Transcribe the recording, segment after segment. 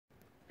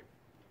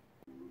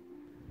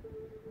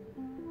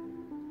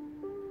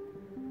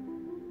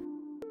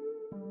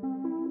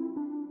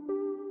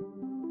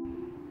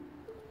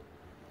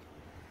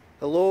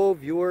Hello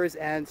viewers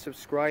and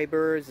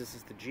subscribers, this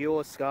is the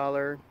Geo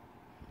Scholar.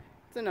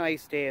 It's a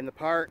nice day in the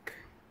park.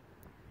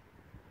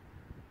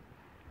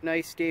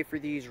 Nice day for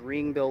these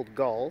ring-billed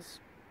gulls.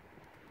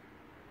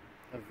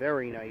 A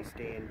very nice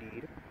day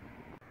indeed.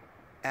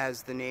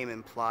 As the name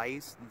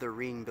implies, the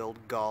ring-billed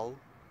gull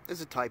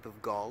is a type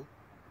of gull.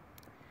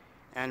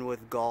 And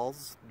with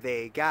gulls,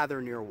 they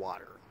gather near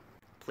water.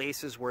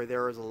 Places where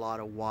there is a lot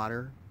of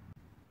water,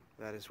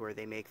 that is where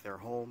they make their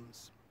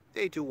homes.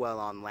 They do well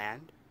on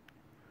land.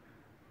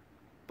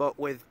 But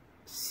with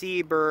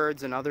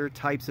seabirds and other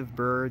types of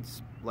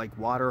birds, like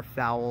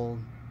waterfowl,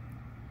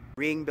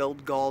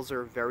 ring-billed gulls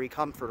are very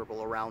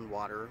comfortable around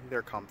water.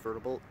 They're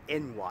comfortable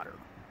in water.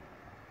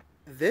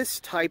 This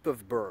type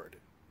of bird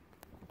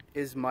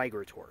is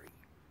migratory.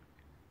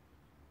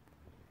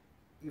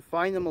 You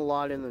find them a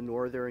lot in the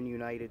northern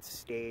United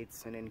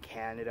States and in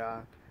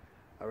Canada,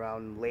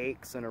 around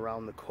lakes and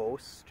around the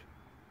coast.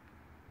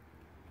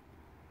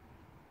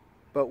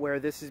 But where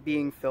this is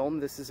being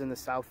filmed, this is in the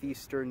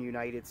southeastern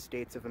United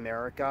States of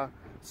America,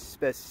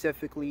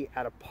 specifically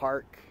at a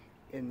park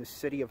in the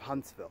city of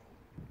Huntsville.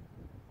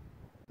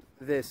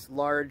 This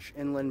large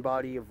inland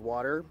body of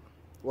water,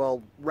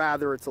 well,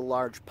 rather it's a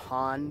large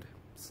pond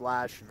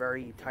slash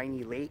very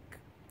tiny lake.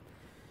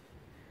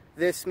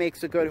 This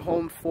makes a good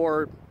home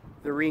for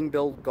the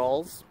ring-billed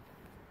gulls.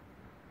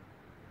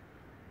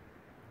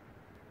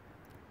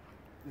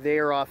 They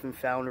are often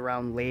found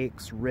around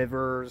lakes,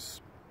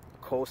 rivers,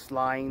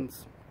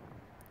 coastlines,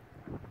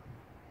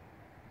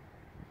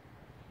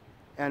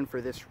 and for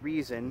this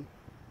reason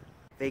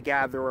they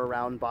gather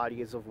around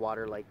bodies of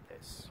water like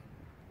this.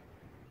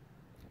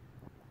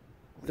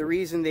 The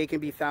reason they can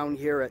be found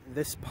here at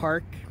this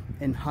park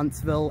in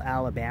Huntsville,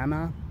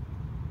 Alabama: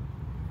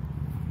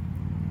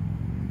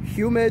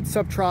 humid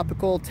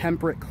subtropical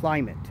temperate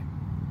climate,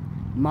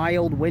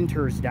 mild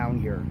winters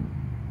down here.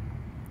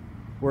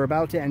 We're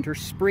about to enter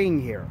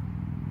spring here.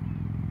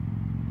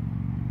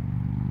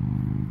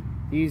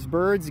 These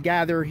birds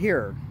gather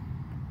here,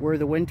 where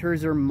the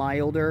winters are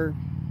milder,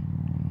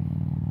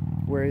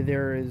 where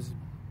there is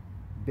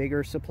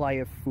bigger supply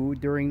of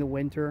food during the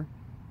winter.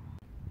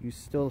 You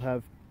still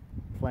have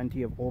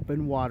plenty of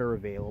open water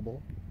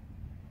available.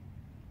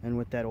 And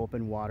with that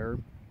open water,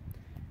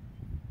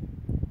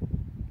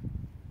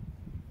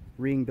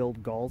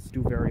 ring-billed gulls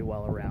do very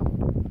well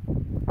around.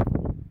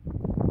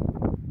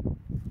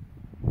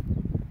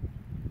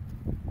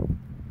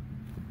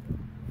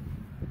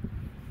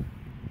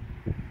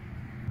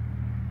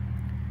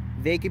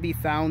 They can be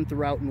found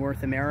throughout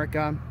North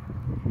America,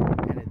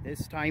 and at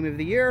this time of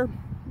the year,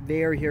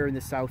 they are here in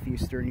the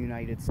southeastern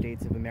United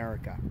States of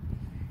America.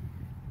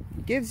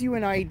 It gives you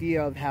an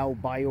idea of how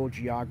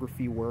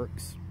biogeography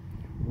works,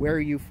 where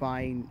you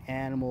find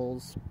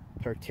animals,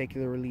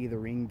 particularly the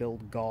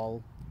ring-billed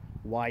gull,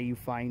 why you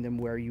find them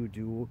where you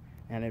do,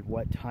 and at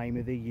what time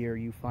of the year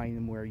you find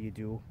them where you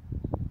do.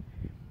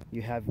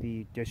 You have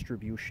the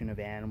distribution of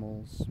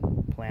animals,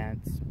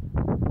 plants,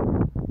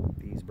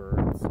 these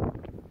birds.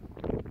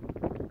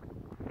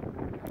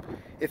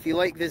 If you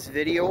like this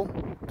video,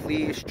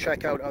 please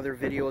check out other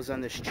videos on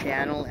this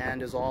channel,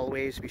 and as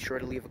always, be sure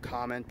to leave a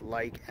comment,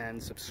 like,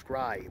 and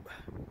subscribe.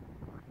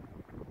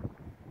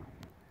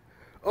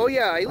 Oh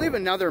yeah, I leave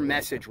another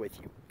message with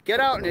you. Get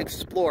out and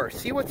explore.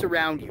 See what's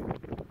around you.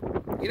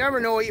 You never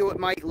know what you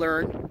might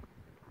learn.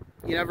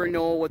 You never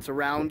know what's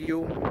around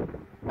you.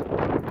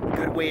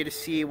 Good way to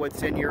see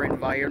what's in your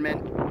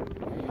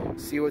environment.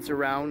 See what's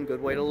around.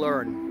 Good way to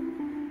learn.